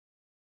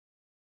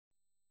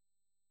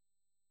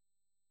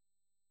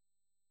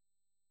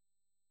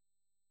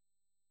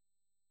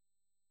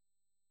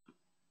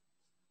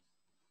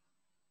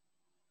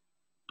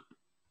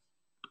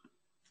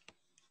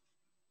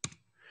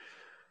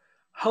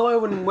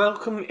Hello and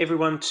welcome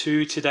everyone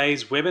to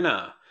today's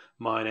webinar.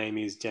 My name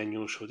is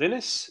Daniel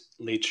Shordenis,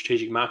 Lead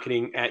Strategic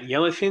Marketing at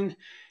Yellowfin.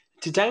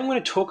 Today I'm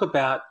going to talk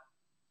about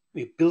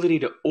the ability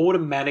to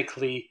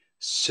automatically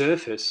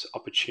surface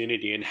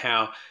opportunity and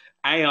how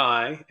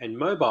AI and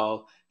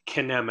mobile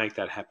can now make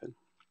that happen.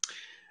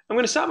 I'm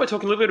going to start by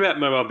talking a little bit about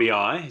mobile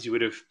BI, as you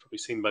would have probably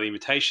seen by the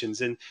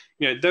invitations. And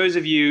those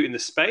of you in the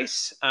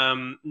space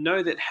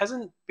know that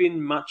hasn't been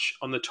much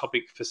on the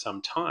topic for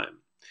some time.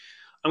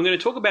 I'm going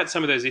to talk about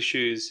some of those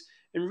issues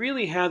and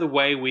really how the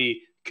way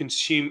we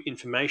consume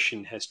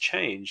information has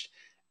changed.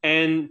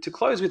 And to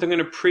close with, I'm going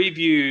to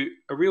preview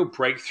a real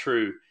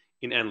breakthrough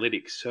in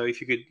analytics. So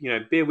if you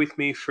could, bear with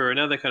me for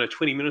another kind of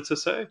 20 minutes or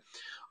so,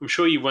 I'm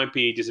sure you won't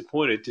be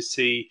disappointed to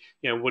see,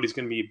 what is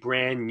going to be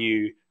brand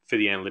new for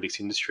the analytics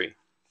industry.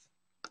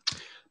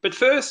 But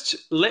first,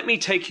 let me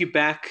take you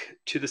back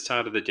to the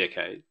start of the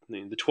decade.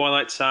 The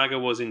Twilight Saga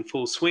was in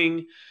full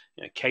swing.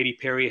 Katy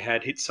Perry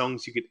had hit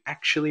songs you could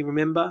actually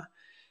remember.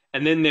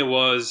 And then there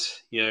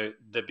was, the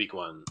big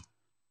one.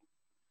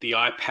 The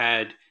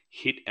iPad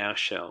hit our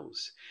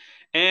shelves.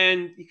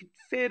 And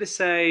fair to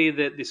say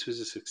that this was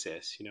a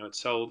success. It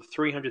sold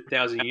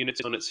 300,000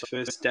 units on its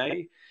first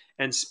day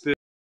and spurred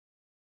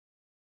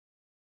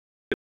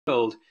the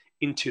world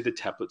into the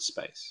tablet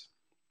space.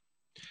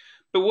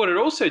 But what it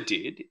also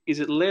did is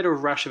it led a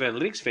rush of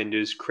analytics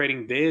vendors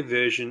creating their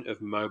version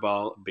of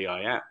mobile BI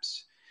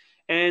apps.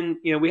 And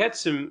we had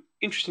some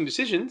interesting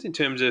decisions in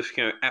terms of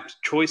app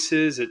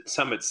choices at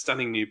some at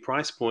stunning new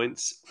price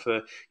points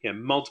for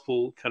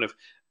multiple kind of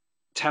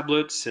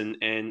tablets and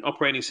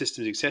operating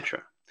systems,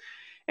 etc.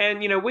 And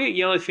we at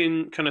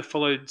Yellowfin kind of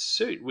followed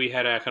suit. We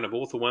had our kind of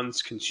Author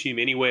One's Consume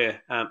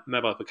Anywhere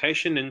mobile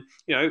application, and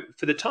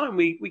for the time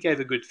we gave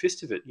a good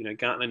fist of it.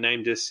 Gartner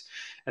named us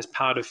as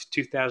part of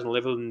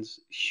 2011's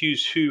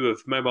Who's Who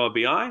of mobile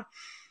BI.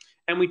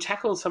 And we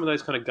tackled some of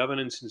those kind of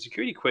governance and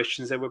security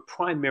questions that were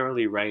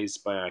primarily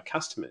raised by our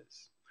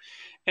customers.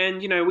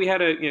 And, we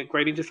had a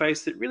great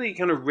interface that really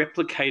kind of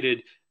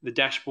replicated the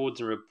dashboards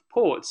and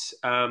reports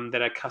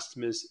that our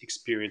customers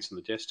experienced on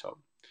the desktop.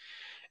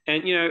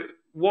 And,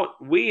 what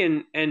we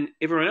and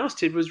everyone else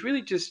did was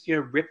really just,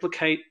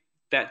 replicate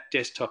that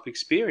desktop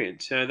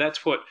experience.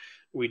 That's what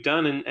we've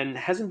done and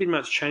hasn't been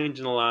much change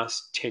in the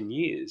last 10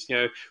 years.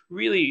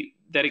 Really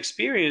that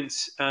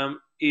experience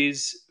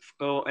is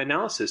for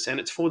analysis and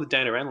it's for the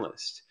data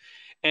analyst.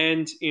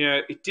 And,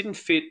 it didn't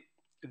fit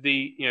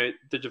the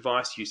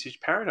device usage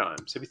paradigm.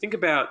 So if you think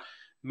about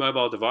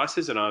mobile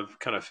devices, and I've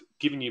kind of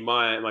given you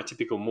my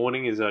typical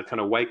morning as I kind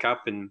of wake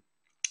up and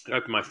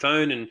open my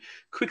phone and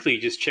quickly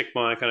just check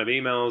my kind of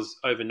emails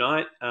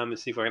overnight and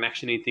see if I can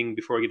action anything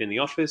before I get in the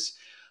office.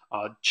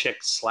 I'd check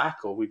Slack,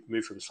 or we've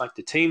moved from Slack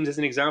to Teams as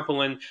an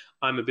example, and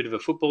I'm a bit of a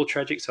football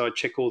tragic, so I'd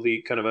check all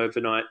the kind of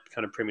overnight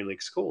kind of Premier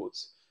League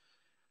scores.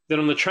 Then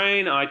on the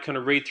train, I'd kind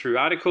of read through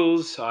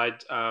articles.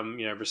 I'd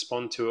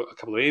respond to a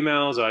couple of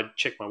emails. I'd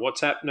check my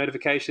WhatsApp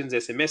notifications,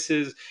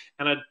 SMSs,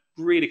 and I'd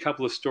read a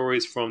couple of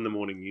stories from the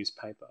morning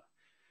newspaper.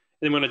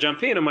 And then when I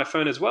jump in on my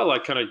phone as well,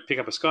 I'd kind of pick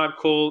up a Skype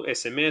call,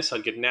 SMS.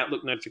 I'd get an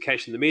Outlook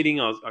notification of the meeting.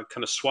 I'd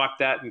kind of swipe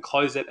that and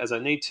close it as I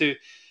need to.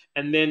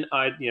 And then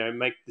I'd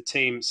make the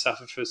team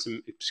suffer for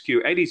some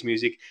obscure 80s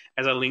music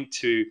as I link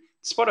to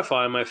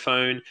Spotify on my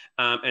phone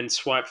and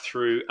swipe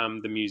through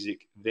the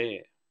music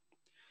there.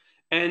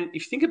 And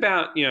if you think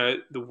about,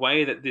 the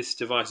way that this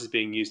device is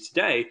being used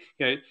today,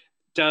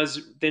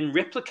 does then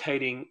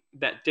replicating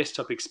that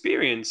desktop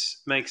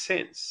experience make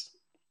sense?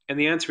 And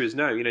the answer is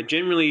no.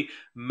 Generally,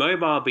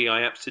 mobile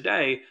BI apps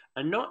today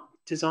are not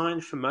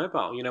designed for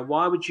mobile.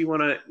 Why would you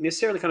want to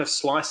necessarily kind of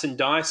slice and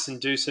dice and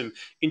do some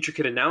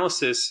intricate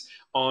analysis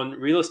on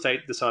real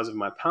estate the size of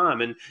my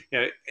palm and,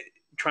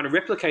 trying to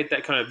replicate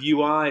that kind of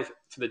UI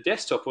for the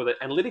desktop or the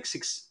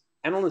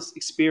analyst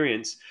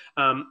experience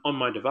on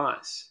my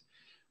device?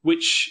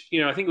 Which,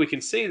 I think we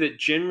can see that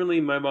generally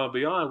mobile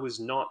BI was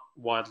not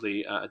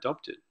widely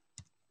adopted.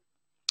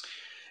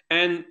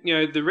 And,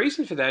 the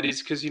reason for that is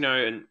because,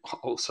 and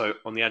also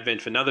on the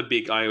advent of another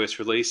big iOS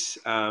release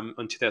on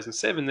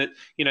 2007, that,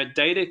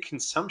 data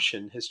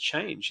consumption has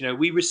changed.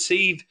 We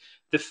receive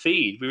the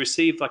feed. We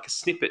receive like a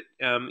snippet,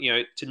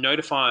 to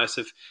notify us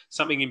of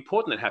something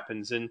important that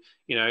happens. And,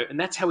 and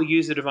that's how we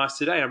use the device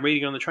today. I'm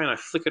reading on the train, I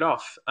flick it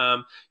off.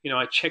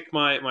 I check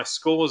my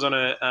scores on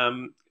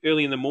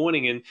early in the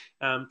morning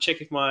and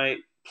check if my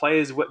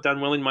players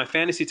done well in my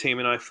fantasy team,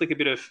 and I flick a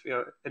bit of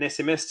an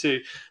SMS to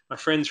my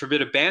friends for a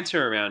bit of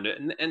banter around it.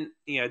 And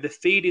the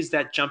feed is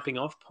that jumping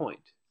off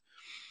point.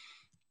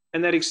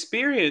 And that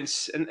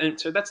experience, and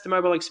so that's the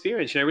mobile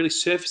experience, really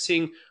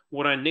surfacing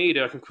what I need.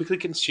 I can quickly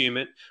consume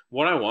it,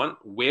 what I want,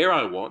 where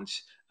I want,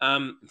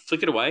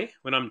 flick it away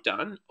when I'm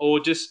done, or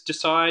just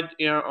decide,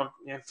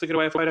 flick it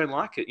away if I don't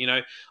like it.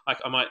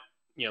 I might,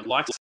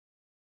 like,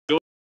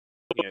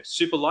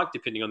 super like,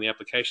 depending on the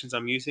applications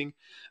I'm using.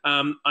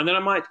 And then I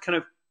might kind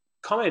of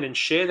comment and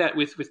share that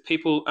with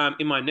people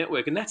in my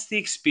network. And that's the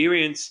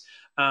experience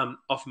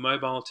of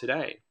mobile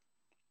today.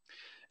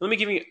 Let me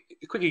give you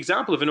a quick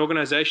example of an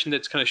organization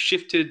that's kind of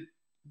shifted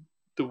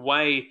the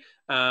way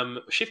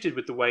shifted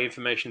with the way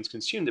information is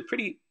consumed that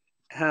pretty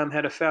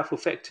had a powerful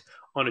effect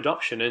on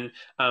adoption, and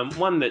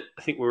one that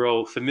I think we're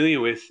all familiar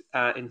with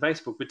in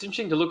Facebook. But it's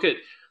interesting to look at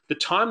the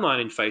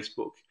timeline in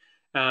Facebook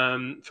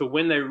for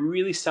when they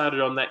really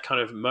started on that kind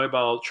of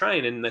mobile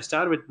train, and they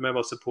started with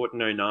mobile support in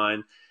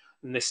 '09,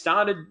 and they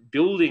started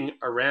building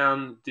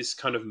around this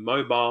kind of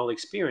mobile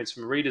experience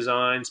from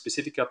redesign,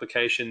 specific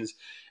applications,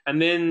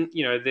 and then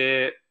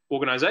their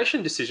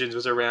organization decisions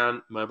was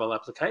around mobile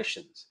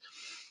applications.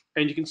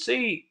 And you can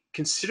see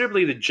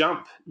considerably the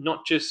jump,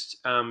 not just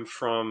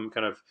from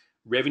kind of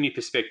revenue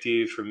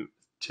perspective from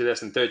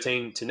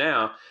 2013 to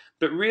now,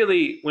 but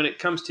really when it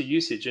comes to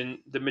usage. And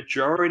the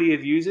majority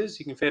of users,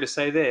 you can fair to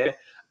say there,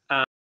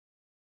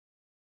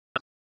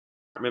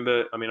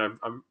 remember, I mean,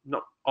 I'm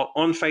not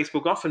on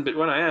Facebook often, but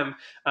when I am,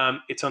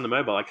 it's on the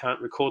mobile. I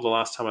can't recall the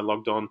last time I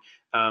logged on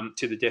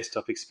to the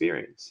desktop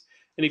experience.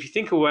 And if you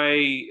think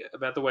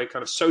about the way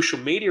kind of social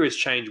media has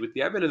changed with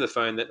the advent of the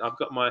phone, that I've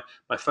got my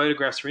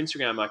photographs for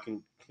Instagram, I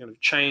can kind of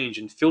change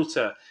and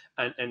filter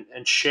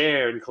and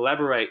share and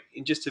collaborate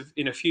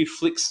in a few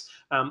flicks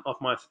of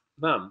my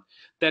thumb.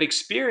 That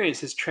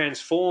experience has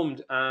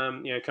transformed,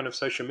 kind of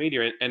social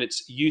media and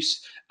its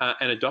use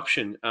and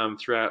adoption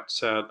throughout,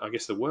 I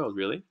guess, the world,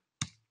 really.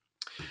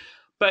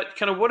 But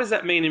kind of what does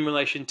that mean in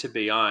relation to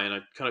BI? And I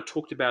kind of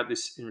talked about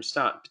this in the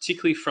start,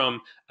 particularly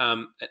from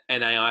an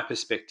AI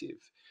perspective.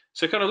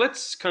 So kind of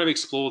let's kind of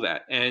explore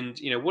that. And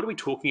what are we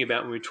talking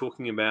about when we're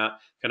talking about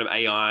kind of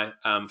AI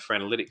for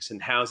analytics,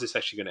 and how is this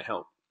actually going to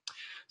help?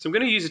 So I'm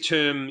going to use a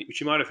term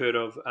which you might have heard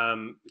of,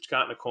 which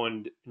Gartner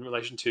coined in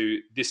relation to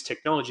this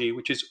technology,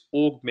 which is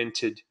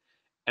augmented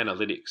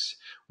analytics,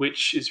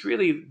 which is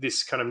really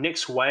this kind of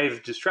next wave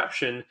of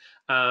disruption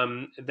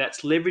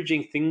that's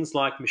leveraging things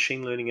like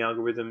machine learning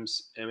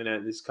algorithms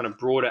and this kind of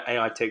broader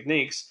AI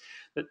techniques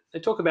that they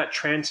talk about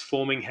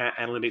transforming how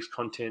analytics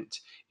content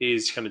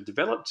is kind of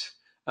developed,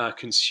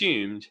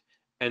 consumed,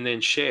 and then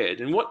shared.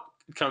 And what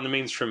it kind of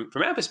means from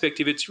our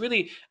perspective, it's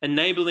really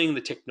enabling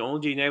the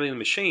technology, enabling the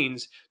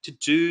machines to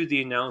do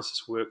the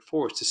analysis work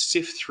for us, to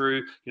sift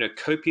through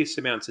copious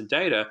amounts of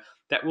data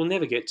that we'll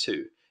never get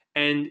to,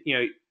 and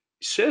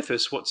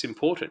surface what's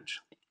important.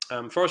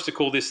 For us to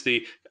call this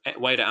the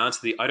way to answer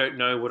the "I don't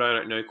know what I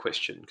don't know"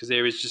 question, because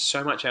there is just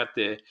so much out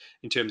there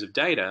in terms of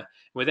data.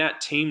 Without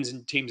teams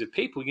and teams of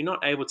people, you're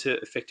not able to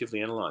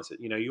effectively analyze it.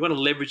 You want to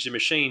leverage the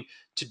machine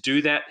to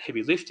do that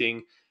heavy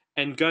lifting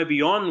and go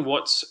beyond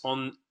what's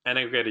on an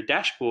aggregated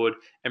dashboard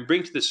and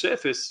bring to the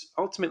surface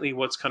ultimately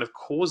what's kind of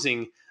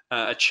causing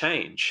a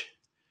change.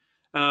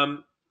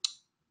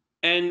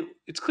 And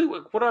it's clear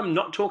what I'm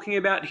not talking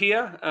about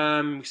here.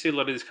 We see a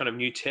lot of this kind of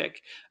new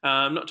tech.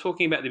 I'm not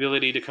talking about the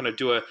ability to kind of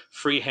do a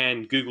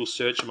freehand Google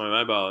search on my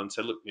mobile and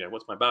say, look,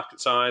 what's my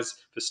basket size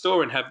for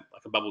store, and have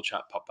like a bubble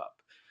chart pop up.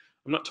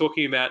 I'm not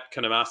talking about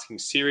kind of asking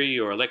Siri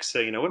or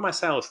Alexa, what are my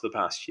sales for the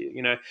past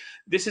year?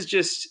 This is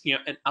just,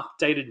 an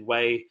updated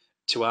way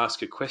to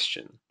ask a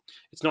question.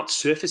 It's not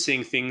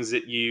surfacing things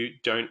that you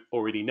don't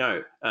already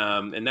know.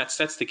 And that's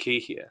the key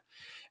here.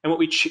 And what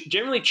we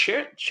generally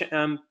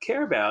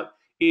care about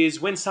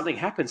is when something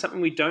happens, something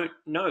we don't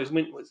know, is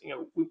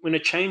when a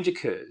change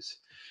occurs.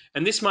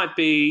 And this might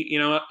be,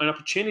 an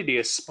opportunity,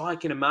 a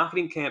spike in a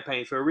marketing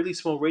campaign for a really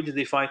small region.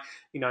 If I,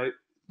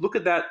 look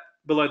at that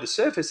below the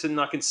surface and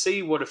I can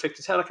see what effect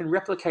it's had, I can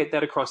replicate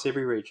that across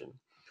every region.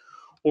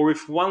 Or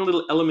if one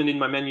little element in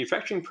my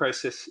manufacturing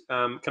process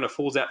kind of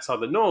falls outside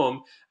the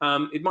norm,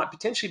 it might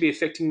potentially be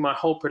affecting my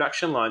whole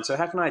production line. So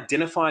how can I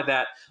identify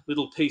that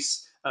little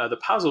piece, the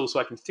puzzle, so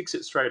I can fix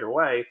it straight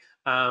away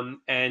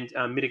and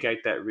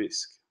mitigate that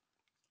risk?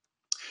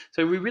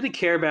 So we really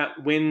care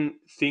about when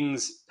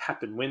things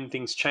happen, when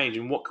things change,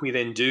 and what can we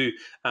then do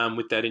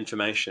with that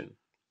information.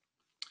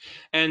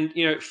 And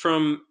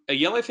from a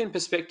Yellowfin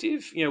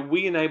perspective,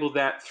 we enable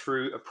that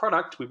through a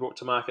product we brought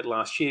to market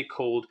last year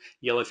called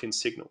Yellowfin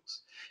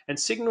Signals. And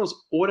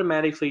Signals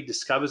automatically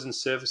discovers and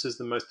surfaces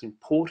the most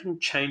important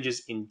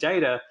changes in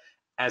data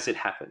as it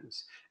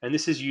happens. And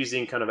this is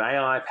using kind of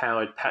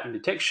AI-powered pattern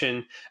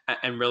detection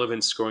and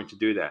relevance scoring to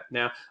do that.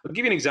 Now, I'll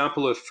give you an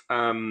example of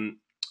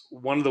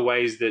one of the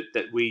ways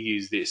that we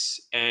use this.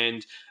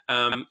 And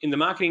in the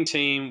marketing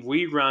team,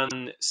 we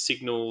run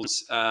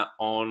Signals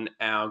on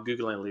our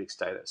Google Analytics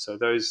data. So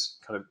those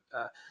kind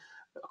of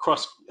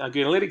across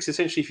Google Analytics,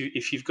 essentially,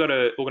 if you've got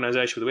an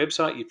organization with a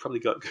website, you've probably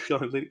got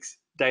Google Analytics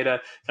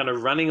data kind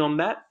of running on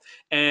that.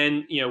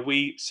 And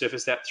we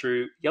surface that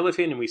through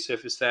Yellowfin, and we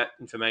surface that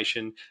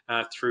information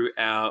through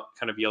our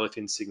kind of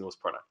Yellowfin Signals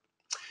product.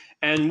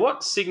 And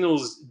what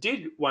Signals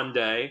did one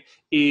day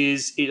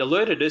is it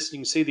alerted us, you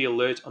can see the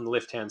alert on the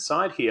left-hand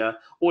side here,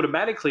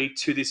 automatically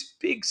to this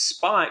big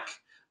spike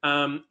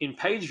in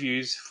page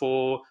views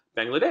for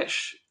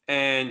Bangladesh.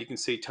 And you can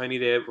see Tony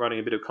there writing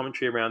a bit of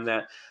commentary around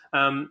that.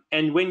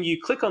 And when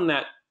you click on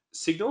that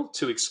signal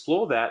to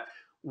explore that,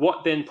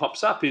 what then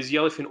pops up is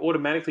Yellowfin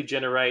automatically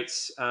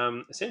generates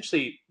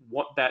essentially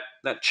what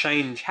that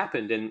change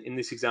happened. And in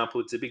this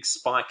example, it's a big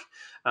spike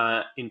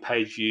in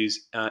page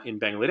views in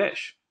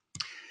Bangladesh.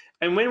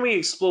 And when we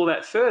explore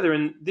that further,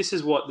 and this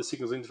is what the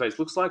signals interface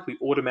looks like, we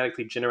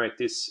automatically generate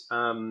this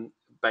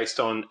based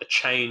on a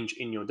change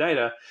in your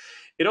data.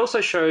 It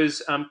also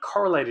shows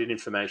correlated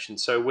information.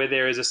 So where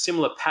there is a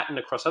similar pattern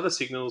across other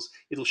signals,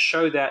 it'll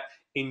show that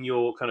in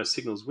your kind of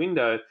signals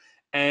window.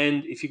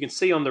 And if you can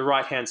see on the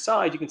right-hand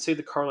side, you can see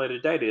the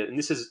correlated data. And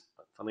this is,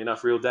 funnily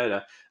enough, real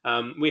data.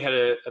 We had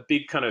a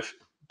big kind of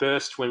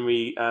burst when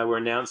we were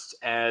announced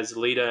as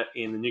leader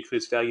in the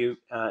nucleus value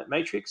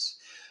matrix.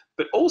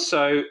 But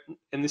also,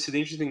 and this is the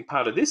interesting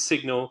part of this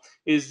signal,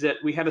 is that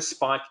we had a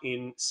spike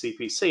in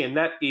CPC, and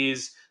that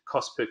is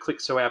cost per click.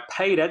 So our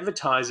paid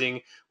advertising,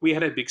 we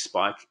had a big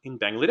spike in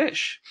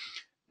Bangladesh.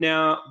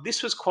 Now,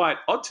 this was quite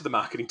odd to the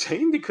marketing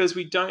team because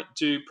we don't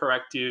do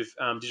proactive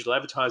digital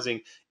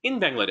advertising in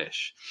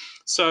Bangladesh.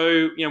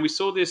 So, we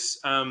saw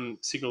this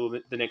signal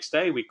the next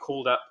day. We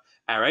called up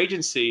our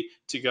agency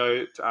to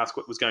go to ask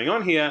what was going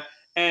on here.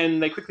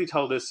 And they quickly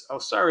told us, oh,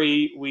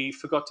 sorry, we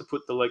forgot to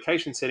put the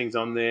location settings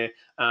on there.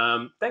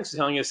 Thanks for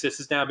telling us this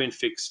has now been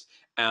fixed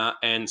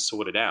and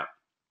sorted out.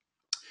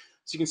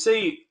 So you can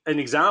see an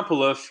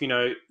example of,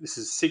 this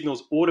is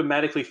signals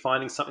automatically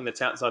finding something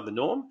that's outside the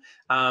norm,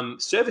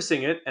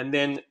 servicing it, and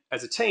then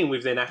as a team,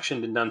 we've then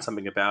actioned and done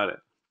something about it.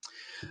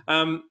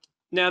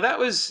 Now that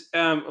was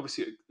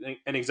obviously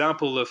an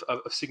example of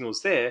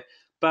signals there,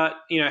 but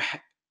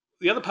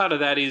the other part of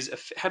that is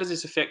how does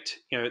this affect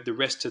the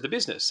rest of the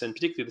business, and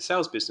particularly the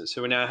sales business,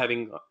 who are now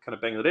having kind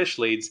of Bangladesh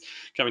leads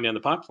coming down the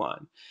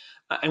pipeline.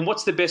 And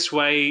what's the best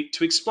way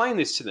to explain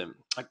this to them?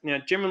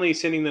 Generally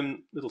sending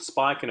them a little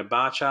spike in a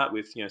bar chart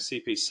with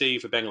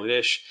CPC for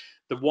Bangladesh.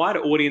 The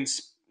wider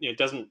audience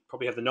doesn't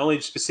probably have the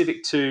knowledge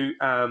specific to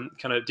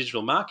kind of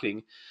digital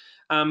marketing.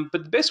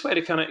 But the best way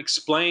to kind of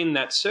explain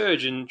that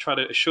surge and try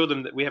to assure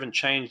them that we haven't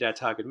changed our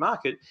target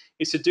market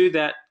is to do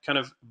that kind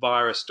of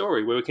via a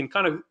story where we can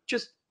kind of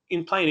just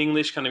in plain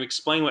English kind of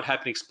explain what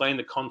happened, explain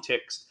the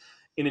context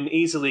in an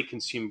easily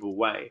consumable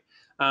way.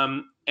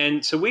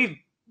 And so we've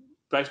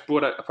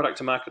brought a product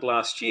to market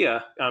last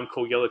year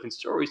called Yellowfin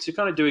Stories to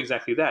kind of do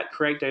exactly that,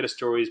 create data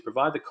stories,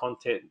 provide the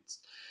content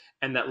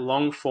and that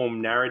long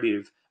form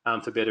narrative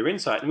for better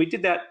insight. And we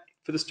did that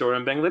for the story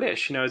on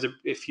Bangladesh.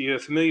 If you're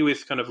familiar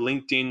with kind of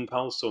LinkedIn,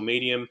 Pulse, or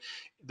Medium,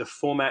 the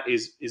format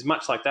is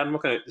much like that.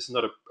 This is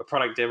not a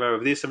product demo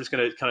of this. I'm just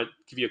going to kind of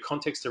give you a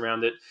context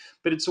around it.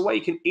 But it's a way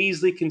you can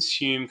easily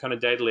consume kind of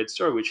data-led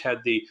story, which had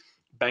the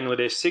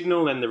Bangladesh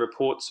signal and the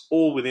reports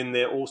all within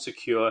there, all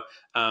secure,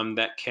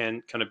 that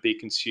can kind of be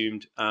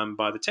consumed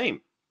by the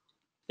team.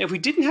 Now, if we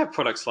didn't have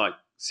products like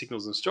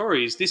signals and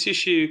stories, this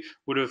issue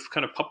would have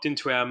kind of popped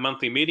into our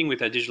monthly meeting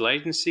with our digital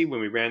agency when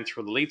we ran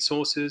through the lead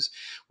sources,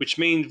 which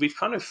means we've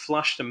kind of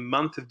flushed a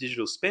month of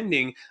digital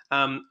spending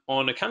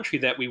on a country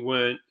that we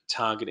weren't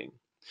targeting,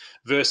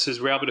 versus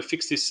we're able to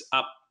fix this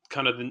up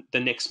kind of the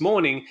next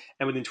morning,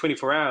 and within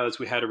 24 hours,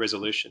 we had a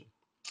resolution.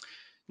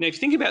 Now, if you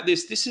think about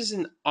this, this is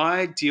an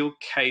ideal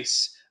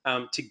case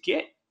to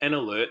get an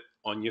alert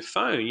on your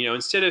phone.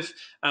 Instead of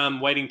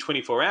waiting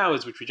 24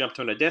 hours, which we jumped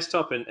on a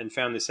desktop and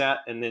found this out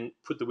and then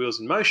put the wheels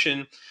in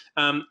motion,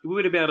 we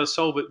would have been able to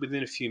solve it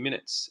within a few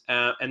minutes.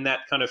 And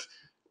that kind of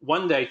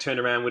one-day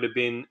turnaround would have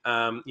been,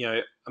 a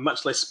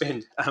much less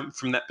spend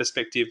from that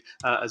perspective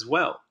as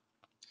well.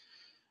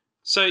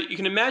 So you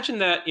can imagine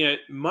that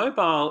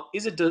mobile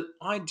is an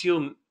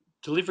ideal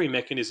delivery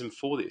mechanism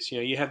for this.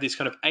 You have this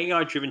kind of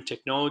AI-driven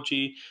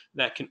technology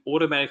that can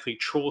automatically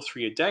trawl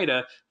through your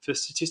data for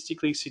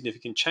statistically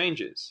significant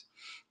changes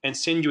and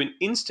send you an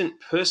instant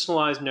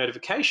personalized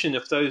notification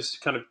of those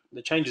kind of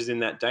the changes in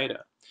that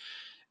data.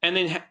 And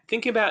then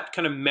think about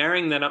kind of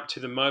marrying that up to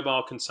the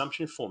mobile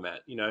consumption format.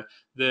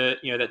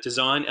 That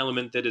design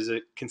element that is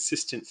a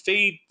consistent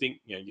feed. Think,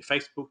 your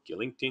Facebook, your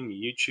LinkedIn,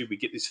 your YouTube. We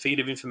get this feed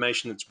of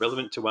information that's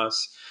relevant to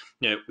us.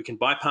 We can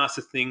bypass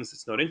the things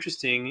that's not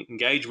interesting,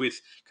 engage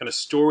with kind of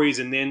stories,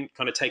 and then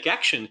kind of take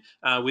action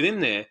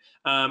within there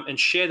and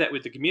share that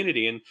with the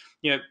community. And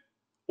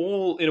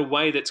all in a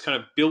way that's kind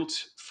of built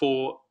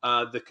for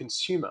the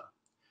consumer.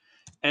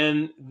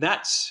 And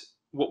that's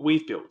what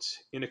we've built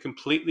in a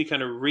completely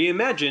kind of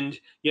reimagined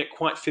yet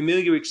quite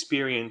familiar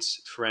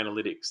experience for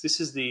analytics.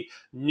 This is the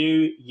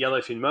new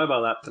Yellowfin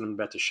mobile app that I'm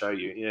about to show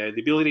you.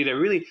 The ability to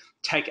really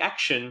take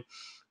action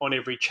on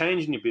every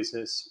change in your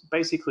business,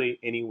 basically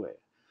anywhere.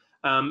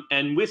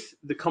 And with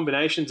the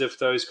combinations of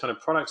those kind of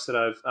products that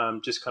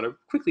I've just kind of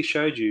quickly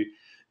showed you,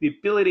 the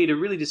ability to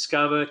really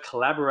discover,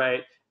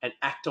 collaborate, and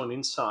act on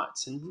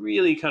insights and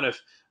really kind of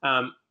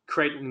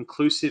create an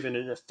inclusive and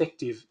an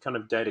effective kind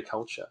of data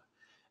culture.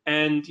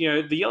 And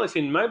the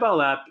Yellowfin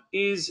mobile app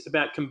is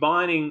about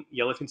combining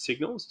Yellowfin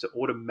signals to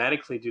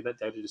automatically do that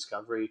data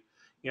discovery,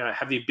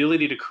 have the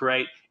ability to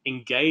create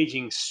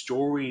engaging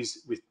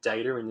stories with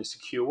data in a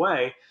secure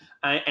way,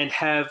 and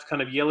have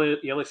kind of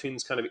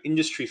Yellowfin's kind of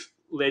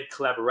industry-led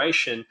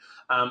collaboration,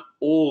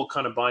 all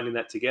kind of binding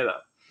that together.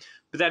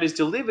 But that is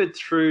delivered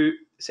through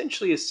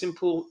essentially a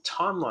simple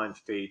timeline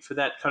feed for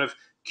that kind of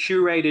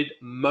curated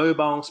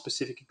mobile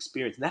specific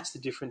experience. And that's the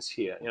difference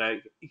here.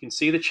 You can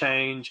see the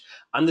change,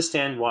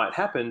 understand why it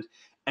happened,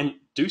 and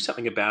do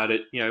something about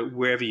it,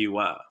 wherever you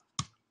are.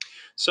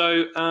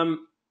 So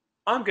I'm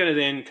going to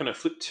then kind of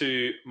flip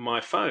to my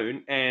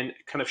phone and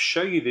kind of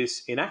show you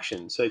this in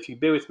action. So if you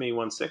bear with me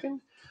 1 second,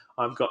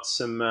 I've got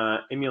some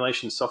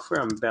emulation software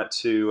I'm about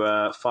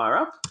to fire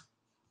up.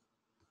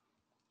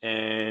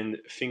 And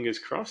fingers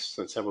crossed,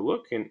 let's have a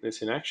look and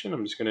this in action.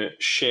 I'm just going to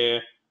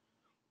share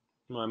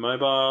my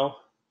mobile.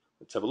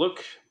 Let's have a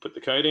look, put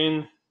the code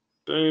in,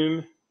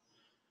 boom.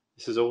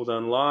 This is all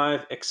done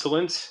live,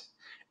 excellent.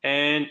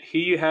 And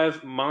here you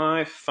have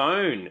my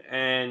phone,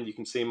 and you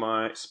can see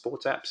my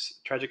sports apps,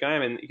 Tragic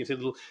Game, and you can see the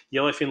little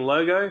Yellowfin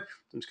logo.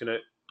 I'm just going to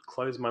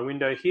close my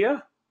window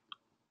here.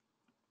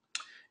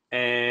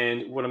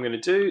 And what I'm going to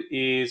do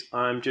is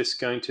I'm just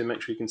going to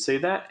make sure you can see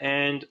that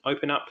and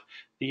open up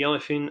the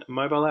Yellowfin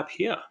mobile app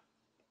here.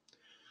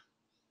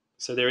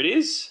 So there it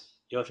is,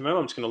 Yellowfin mobile.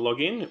 I'm just going to log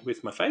in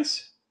with my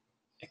face.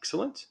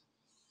 Excellent.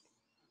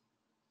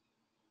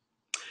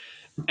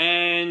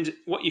 And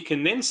what you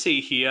can then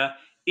see here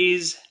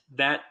is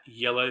that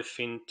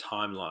Yellowfin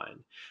timeline.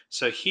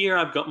 So here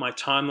I've got my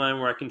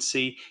timeline where I can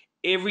see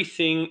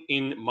everything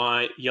in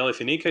my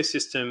Yellowfin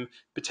ecosystem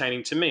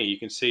pertaining to me. You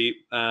can see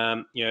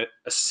a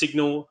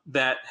signal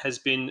that has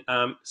been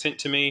sent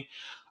to me.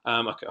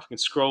 I can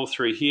scroll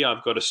through here.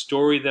 I've got a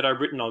story that I've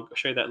written. I'll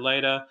show you that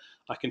later.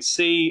 I can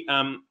see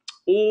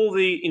all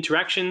the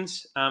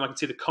interactions. I can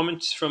see the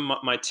comments from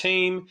my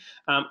team,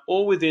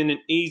 all within an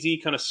easy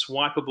kind of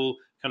swipeable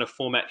kind of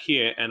format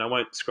here, and I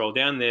won't scroll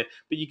down there,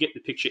 but you get the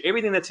picture.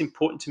 Everything that's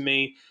important to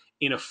me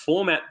in a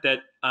format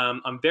that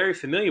I'm very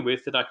familiar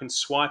with, that I can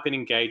swipe and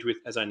engage with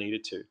as I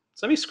needed to.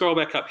 So let me scroll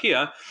back up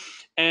here,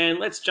 and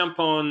let's jump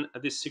on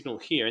this signal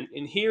here.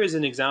 And here is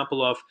an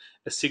example of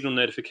a signal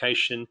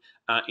notification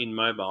in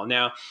mobile.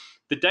 Now,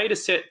 the data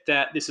set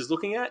that this is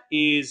looking at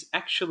is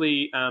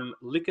actually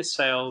liquor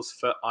sales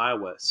for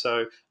Iowa.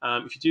 So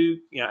if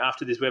you do,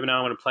 after this webinar,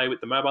 I want to play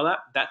with the mobile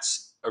app,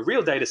 that's a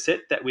real data set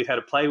that we've had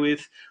to play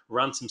with,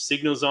 run some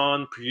signals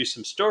on, produce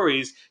some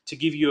stories to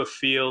give you a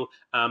feel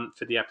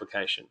for the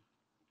application.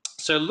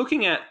 So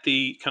looking at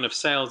the kind of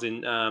sales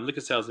in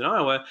liquor sales in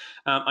Iowa,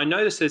 I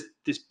noticed there's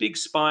this big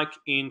spike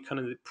in kind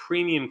of the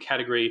premium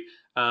category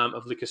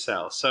of liquor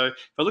sales. So if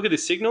I look at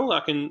this signal, I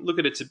can look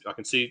at it. I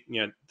can see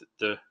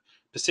the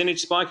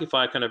percentage spike. If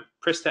I kind of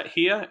press that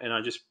here and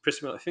I just press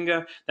it with my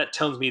finger, that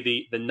tells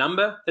me the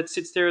number that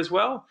sits there as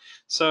well.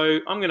 So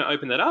I'm going to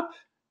open that up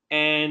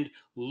and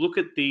look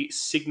at the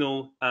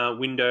signal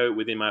window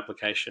within my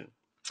application.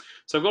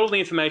 So I've got all the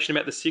information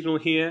about the signal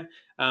here.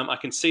 I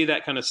can see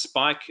that kind of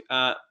spike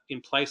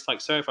in place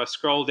like so. If I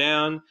scroll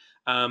down,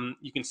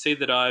 you can see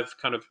that I've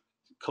kind of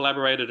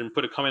collaborated and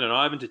put a comment on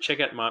Ivan to check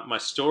out my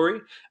story,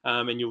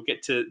 and you'll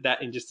get to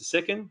that in just a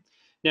second.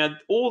 Now,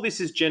 all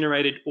this is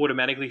generated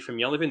automatically from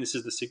Yellowfin. This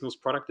is the signals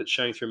product that's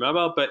showing through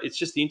mobile, but it's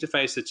just the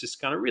interface that's just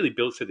kind of really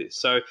built for this.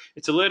 So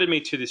it's alerted me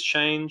to this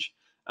change.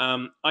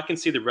 I can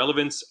see the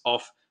relevance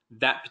of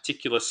that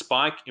particular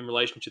spike in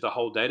relation to the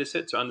whole data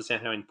set to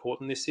understand how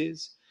important this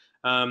is.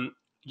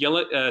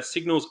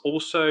 Signals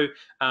also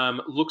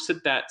looks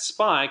at that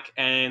spike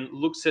and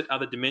looks at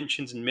other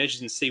dimensions and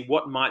measures and see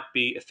what might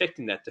be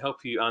affecting that to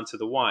help you answer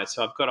the why.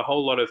 So I've got a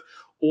whole lot of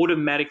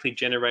automatically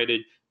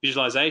generated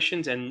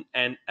visualizations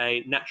and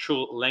a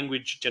natural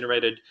language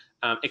generated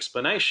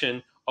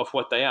explanation of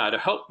what they are to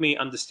help me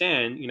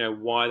understand,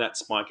 why that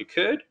spike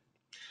occurred.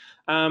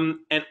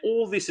 And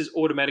all this is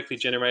automatically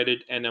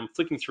generated, and I'm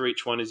flicking through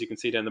each one, as you can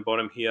see down the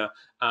bottom here,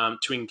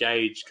 to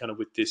engage kind of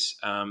with this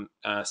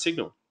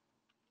signal.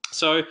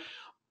 So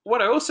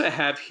what I also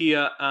have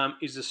here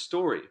is a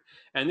story,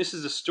 and this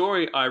is a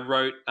story I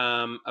wrote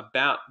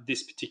about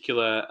this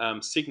particular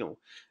signal.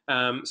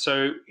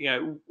 So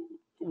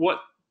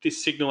what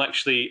this signal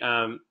actually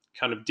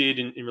kind of did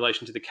in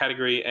relation to the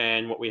category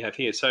and what we have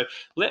here. So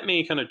let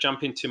me kind of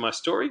jump into my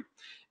story,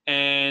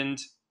 and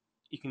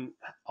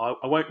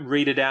I won't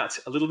read it out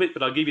a little bit,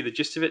 but I'll give you the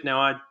gist of it. Now,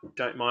 I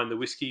don't mind the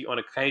whiskey on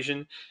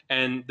occasion,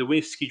 and the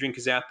whiskey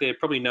drinkers out there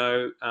probably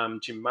know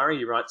Jim Murray.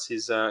 He writes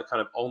his kind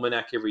of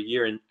almanac every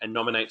year and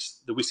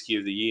nominates the whiskey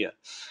of the year.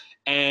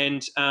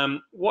 And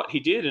what he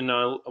did, and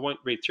I won't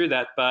read through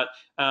that, but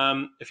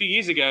a few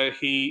years ago,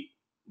 he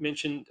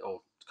mentioned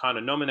or kind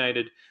of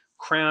nominated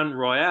Crown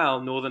Royal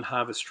Northern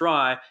Harvest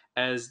Rye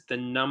as the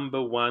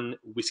 #1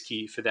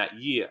 whiskey for that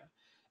year.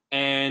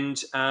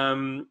 And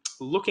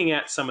looking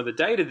at some of the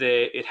data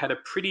there, it had a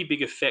pretty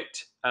big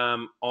effect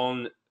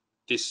on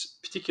this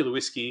particular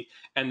whiskey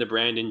and the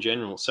brand in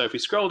general. So if we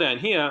scroll down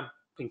here,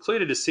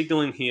 included a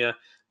signal in here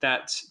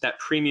that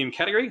premium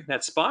category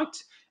that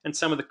spiked, and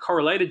some of the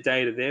correlated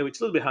data there, which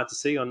is a little bit hard to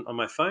see on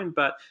my phone,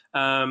 but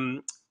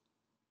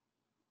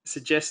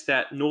suggests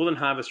that Northern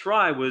Harvest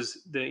Rye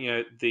was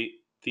the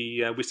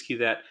whiskey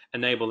that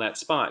enabled that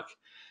spike.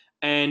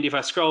 And if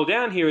I scroll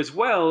down here as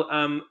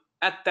well,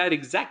 at that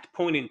exact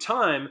point in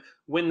time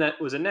when that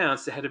was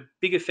announced, it had a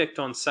big effect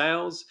on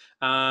sales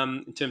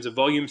in terms of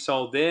volume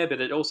sold there, but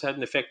it also had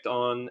an effect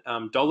on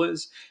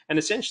dollars. And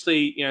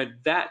essentially,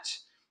 that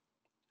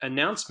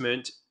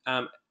announcement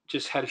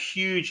just had a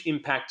huge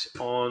impact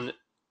on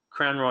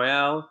Crown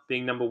Royal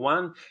being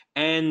 #1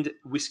 and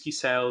whiskey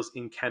sales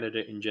in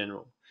Canada in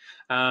general.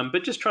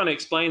 But just trying to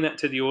explain that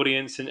to the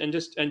audience and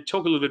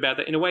talk a little bit about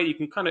that in a way you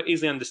can kind of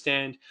easily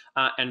understand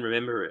and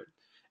remember it.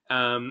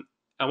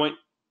 I won't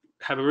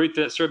have a route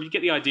to that story, but you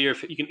get the idea.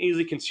 If you can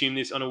easily consume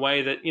this on a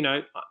way that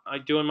I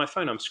do on my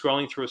phone. I'm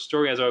scrolling through a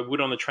story as I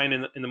would on the train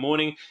in the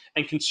morning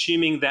and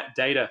consuming that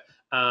data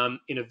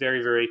in a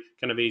very, very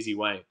kind of easy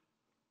way.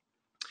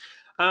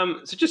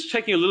 So just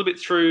taking a little bit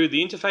through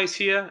the interface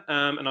here,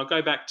 and I'll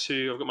go back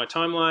to, I've got my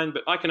timeline,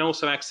 but I can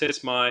also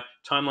access my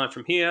timeline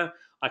from here.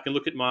 I can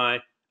look at my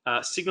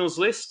signals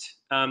list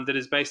that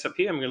is based up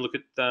here. I'm going to look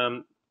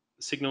at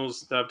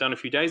signals that I've done a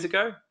few days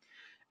ago.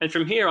 And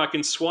from here, I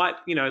can swipe,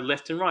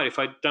 left and right. If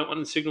I don't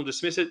want the signal to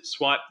dismiss it,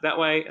 swipe that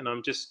way, and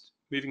I'm just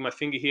moving my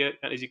finger here.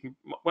 As you can,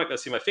 won't be able to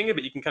see my finger,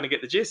 but you can kind of get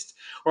the gist.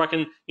 Or I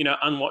can,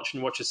 unwatch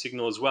and watch a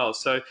signal as well.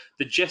 So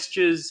the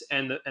gestures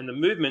and the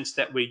movements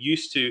that we're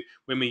used to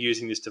when we're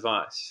using this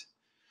device.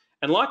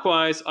 And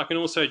likewise, I can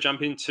also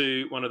jump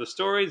into one of the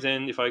stories,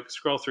 and if I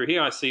scroll through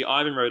here, I see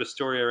Ivan wrote a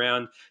story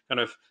around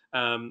kind of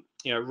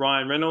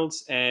Ryan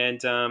Reynolds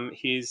and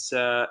his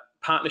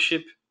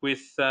partnership with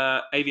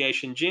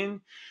Aviation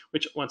Gin,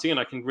 which once again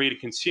I can read a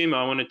consumer.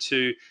 I wanted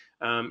to,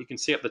 you can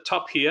see up the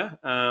top here,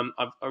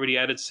 I've already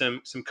added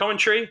some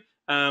commentary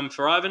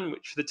for Ivan,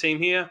 which for the team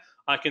here.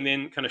 I can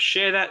then kind of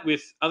share that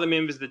with other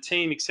members of the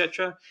team,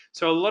 etc.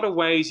 So a lot of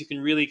ways you can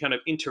really kind of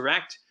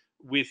interact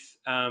with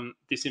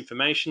this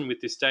information,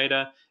 with this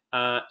data,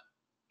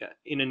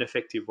 in an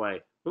effective way.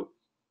 Ooh.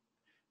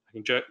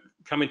 I can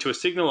come into a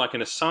signal, I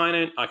can assign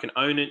it, I can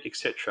own it,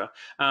 etc.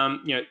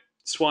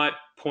 Swipe,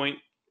 point,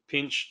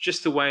 pinch,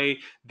 just the way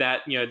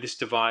that this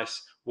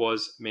device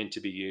was meant to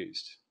be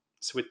used.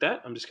 So with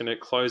that, I'm just going to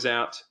close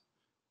out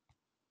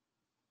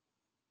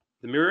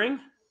the mirroring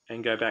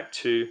and go back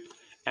to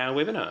our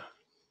webinar.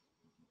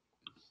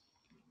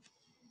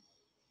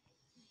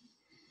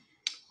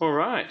 All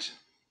right.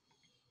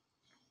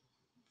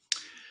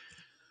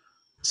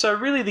 So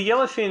really the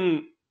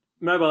Yellowfin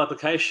mobile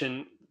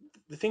application,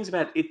 the things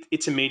about it,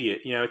 it's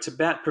immediate. It's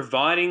about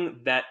providing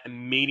that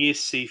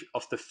immediacy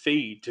of the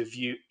feed to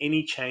view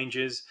any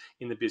changes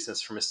in the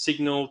business, from a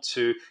signal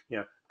to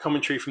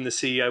commentary from the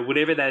CEO,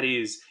 whatever that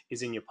is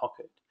in your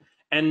pocket.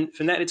 And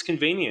from that, it's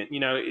convenient.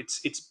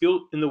 It's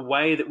built in the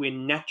way that we're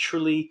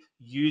naturally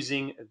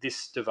using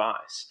this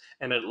device,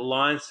 and it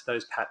aligns to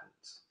those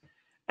patterns.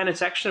 And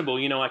it's actionable.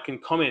 I can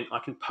comment, I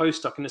can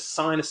post, I can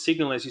assign a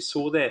signal, as you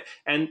saw there.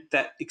 And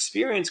that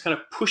experience kind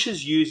of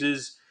pushes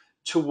users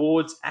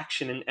towards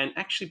action and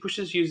actually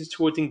pushes users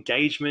towards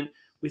engagement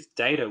with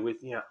data, with,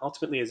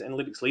 ultimately as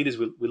analytics leaders,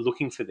 we're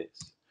looking for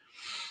this.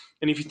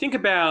 And if you think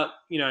about,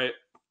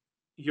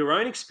 your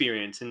own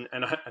experience, and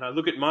I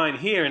look at mine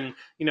here, and,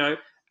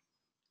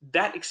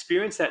 that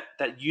experience,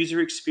 that user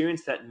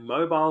experience, that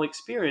mobile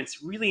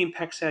experience really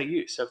impacts our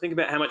use. So think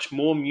about how much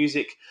more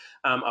music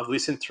I've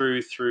listened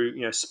through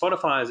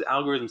Spotify's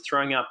algorithm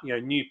throwing up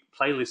new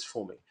playlists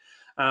for me.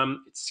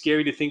 It's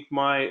scary to think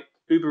my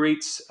Uber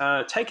Eats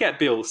takeout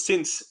bill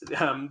since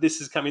this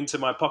has come into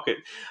my pocket.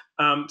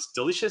 It's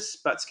delicious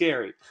but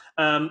scary.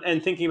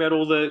 And thinking about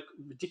all the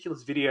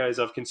ridiculous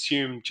videos I've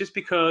consumed just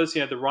because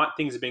the right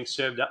things are being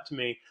served up to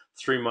me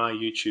through my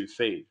YouTube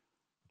feed.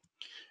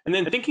 And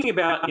then thinking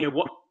about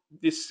what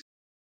this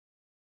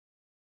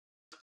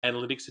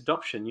analytics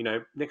adoption.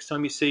 Next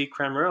time you see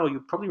Cramrel,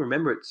 you'll probably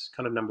remember it's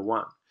kind of number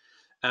one.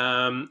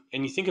 And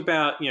you think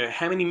about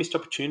how many missed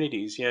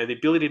opportunities. The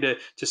ability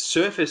to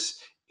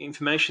surface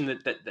information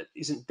that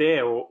isn't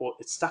there, or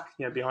it's stuck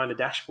behind the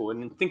dashboard,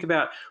 and think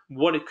about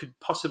what it could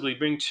possibly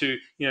bring to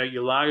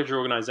your larger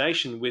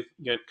organization with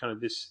kind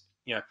of this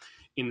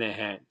in their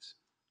hands.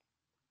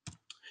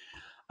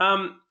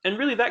 And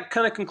really, that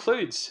kind of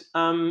concludes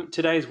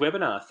today's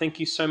webinar. Thank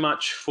you so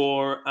much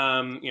for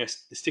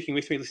sticking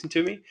with me, listening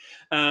to me.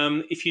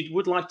 If you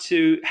would like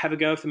to have a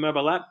go with the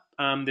mobile app,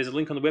 there's a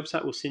link on the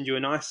website. We'll send you a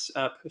nice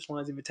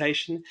personalized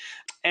invitation.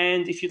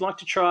 And if you'd like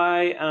to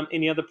try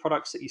any other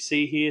products that you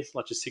see here,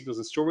 such as Signals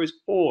and Stories,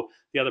 or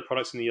the other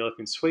products in the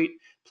Yellowfin suite,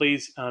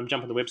 please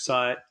jump on the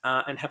website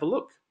and have a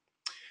look.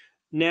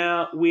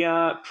 Now, we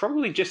are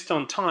probably just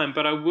on time,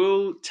 but I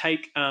will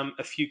take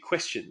a few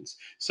questions.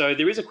 So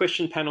there is a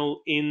question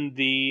panel in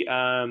the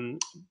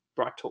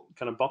Bright Talk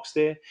kind of box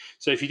there.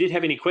 So if you did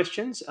have any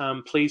questions,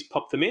 please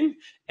pop them in.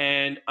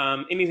 And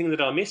anything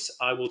that I miss,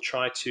 I will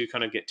try to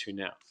kind of get to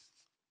now.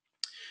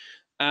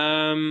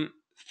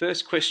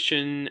 First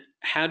question,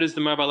 how does the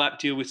mobile app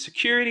deal with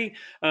security?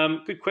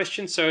 Good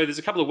question. So there's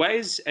a couple of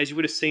ways. As you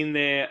would have seen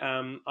there,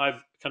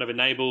 I've kind of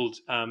enabled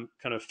kind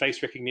of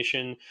face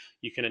recognition.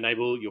 You can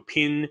enable your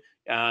PIN.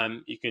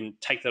 You can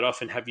take that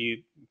off and have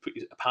you put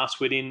a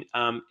password in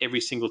every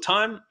single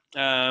time.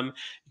 You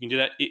can do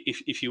that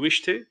if you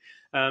wish to.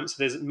 So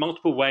there's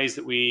multiple ways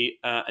that we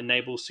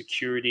enable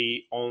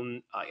security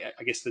on,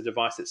 I guess, the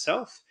device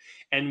itself.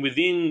 And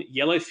within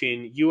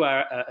Yellowfin, you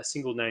are a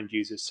single named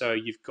user. So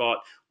you've got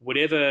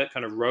whatever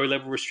kind of row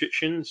level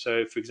restriction.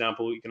 So for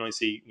example, you can only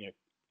see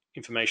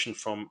information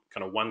from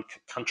kind of one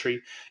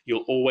country,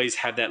 you'll always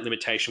have that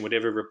limitation,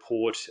 whatever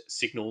report,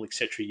 signal,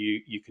 etc.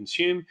 you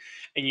consume,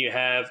 and you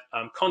have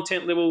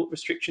content level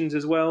restrictions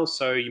as well.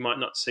 So you might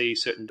not see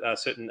certain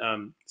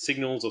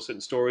signals or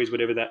certain stories,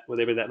 whatever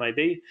that may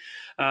be,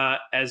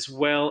 as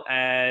well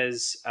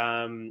as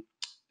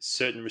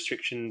certain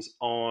restrictions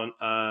on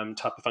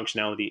type of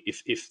functionality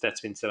if that's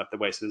been set up the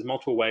way. So there's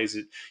multiple ways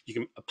that you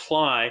can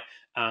apply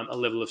a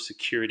level of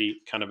security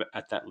kind of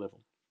at that level.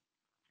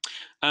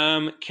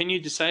 Can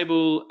you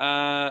disable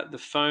the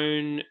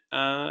phone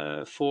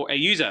for a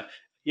user?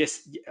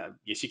 Yes,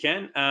 yes, you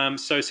can.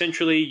 So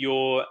essentially,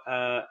 your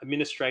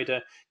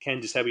administrator can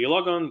disable your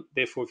logon.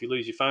 Therefore, if you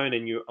lose your phone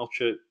and you're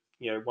ultra,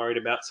 worried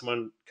about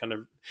someone kind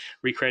of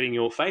recreating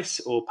your face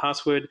or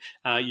password,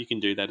 you can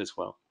do that as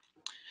well.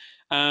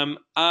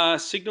 Are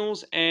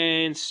signals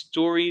and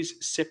stories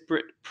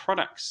separate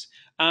products?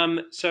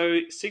 So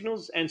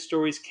signals and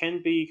stories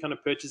can be kind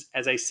of purchased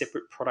as a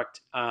separate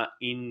product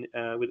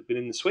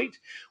within the suite.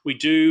 We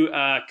do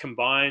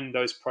combine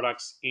those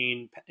products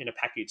in a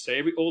package. So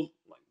all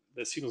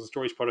the signals and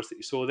stories products that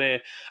you saw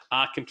there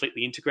are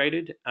completely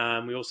integrated.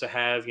 We also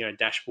have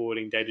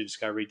dashboarding, data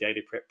discovery, data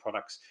prep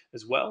products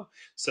as well.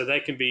 So they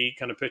can be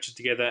kind of purchased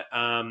together,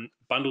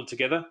 bundled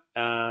together,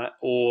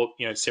 or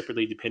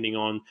separately depending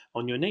on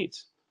your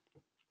needs.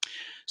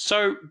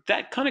 So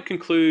that kind of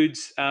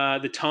concludes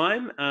the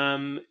time.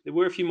 There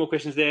were a few more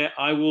questions there.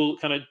 I will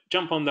kind of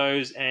jump on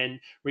those and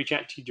reach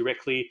out to you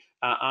directly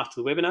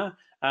after the webinar.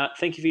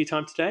 Thank you for your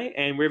time today,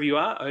 and wherever you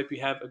are, I hope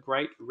you have a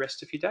great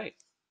rest of your day.